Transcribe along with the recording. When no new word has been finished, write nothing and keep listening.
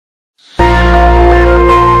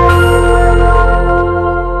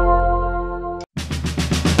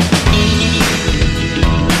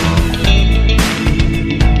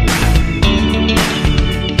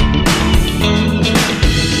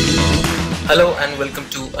Hello and welcome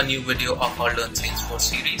to a new video of our Learn Salesforce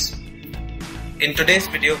series. In today's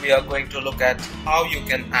video, we are going to look at how you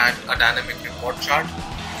can add a dynamic report chart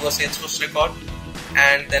to a Salesforce record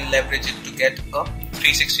and then leverage it to get a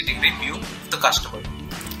 360-degree view of the customer.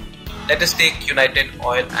 Let us take United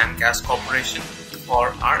Oil and Gas Corporation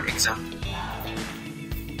for our example.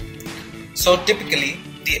 So typically,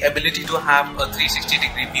 the ability to have a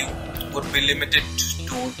 360-degree view would be limited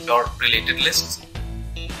to your related lists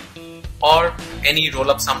or any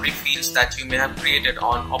roll-up summary fields that you may have created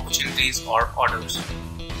on opportunities or orders.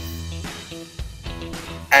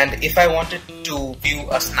 And if I wanted to view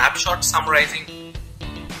a snapshot summarizing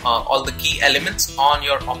all the key elements on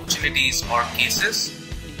your opportunities or cases,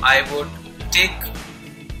 I would take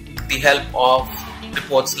the help of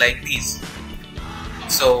reports like these.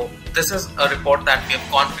 So this is a report that we have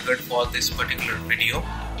configured for this particular video.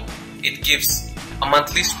 It gives a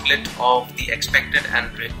monthly split of the expected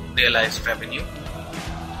and realized revenue.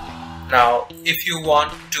 Now, if you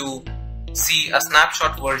want to see a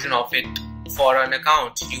snapshot version of it for an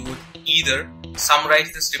account, you would either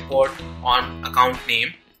summarize this report on account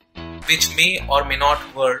name, which may or may not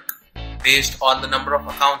work based on the number of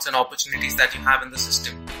accounts and opportunities that you have in the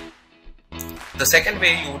system. The second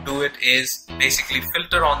way you would do it is basically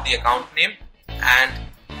filter on the account name and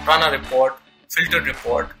run a report, filtered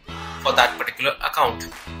report for that particular account.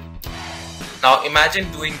 Now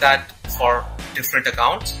imagine doing that for different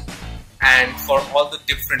accounts and for all the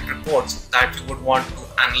different reports that you would want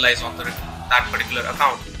to analyze on that particular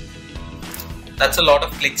account. That's a lot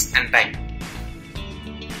of clicks and time.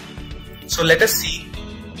 So let us see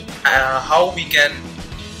how we can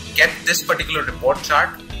get this particular report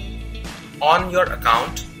chart on your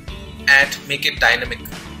account and make it dynamic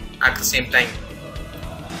at the same time.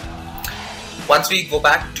 Once we go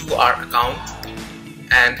back to our account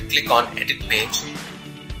and click on edit page,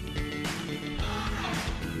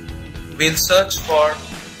 we'll search for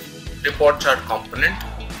report chart component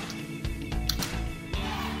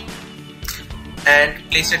and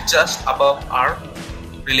place it just above our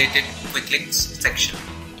related quick links section.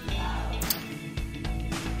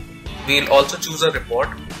 We'll also choose a report.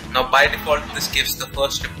 Now by default, this gives the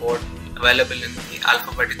first report available in the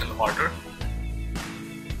alphabetical order.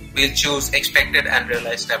 We'll choose expected and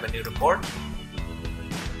realized revenue report.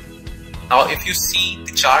 Now if you see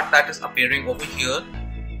the chart that is appearing over here,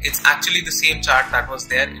 it's actually the same chart that was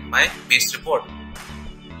there in my base report.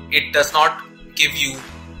 It does not give you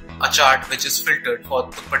a chart which is filtered for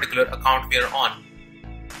the particular account we are on.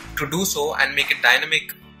 To do so and make it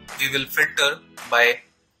dynamic, we will filter by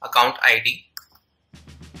account ID.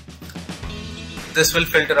 This will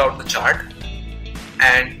filter out the chart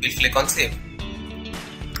and we'll click on save.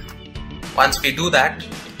 Once we do that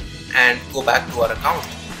and go back to our account,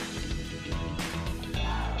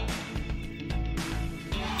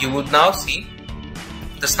 you would now see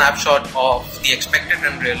the snapshot of the expected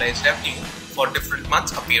and realized revenue for different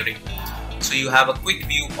months appearing. So you have a quick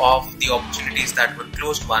view of the opportunities that were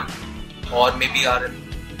closed won or maybe are in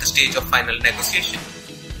the stage of final negotiation,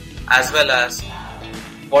 as well as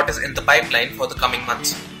what is in the pipeline for the coming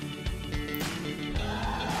months.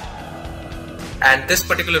 And this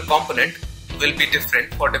particular component will be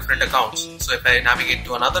different for different accounts. So if I navigate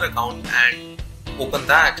to another account and open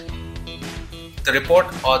that, the report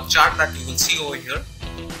or chart that you will see over here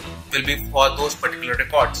will be for those particular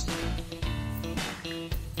records.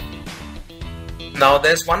 Now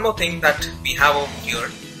there's one more thing that we have over here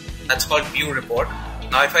that's called view report.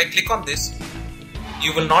 Now if I click on this,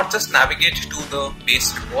 you will not just navigate to the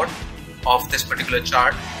base report of this particular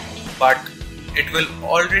chart, but it will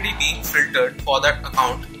already be filtered for that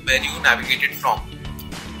account where you navigated from.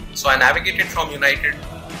 So I navigated from United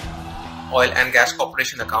Oil and Gas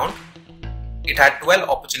Corporation account. It had 12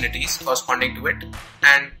 opportunities corresponding to it,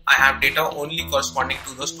 and I have data only corresponding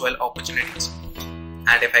to those 12 opportunities.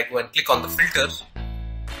 And if I go and click on the filters,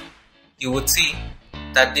 you would see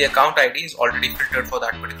that the account ID is already filtered for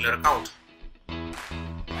that particular account.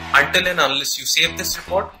 Until and unless you save this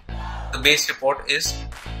report, the base report is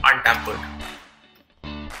untampered.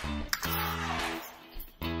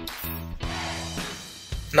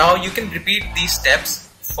 Now you can repeat these steps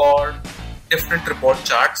for different report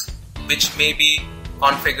charts which may be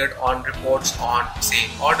configured on reports on, say,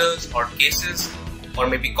 orders or cases, or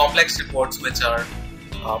maybe complex reports which are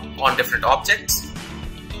on different objects.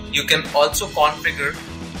 You can also configure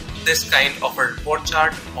this kind of a report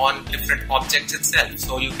chart on different objects itself.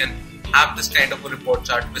 So you can have this kind of a report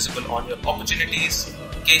chart visible on your opportunities,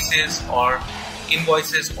 cases, or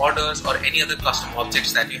invoices, orders, or any other custom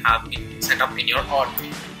objects that you have set up in your org.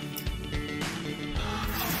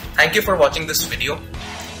 Thank you for watching this video.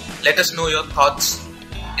 Let us know your thoughts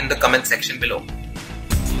in the comment section below.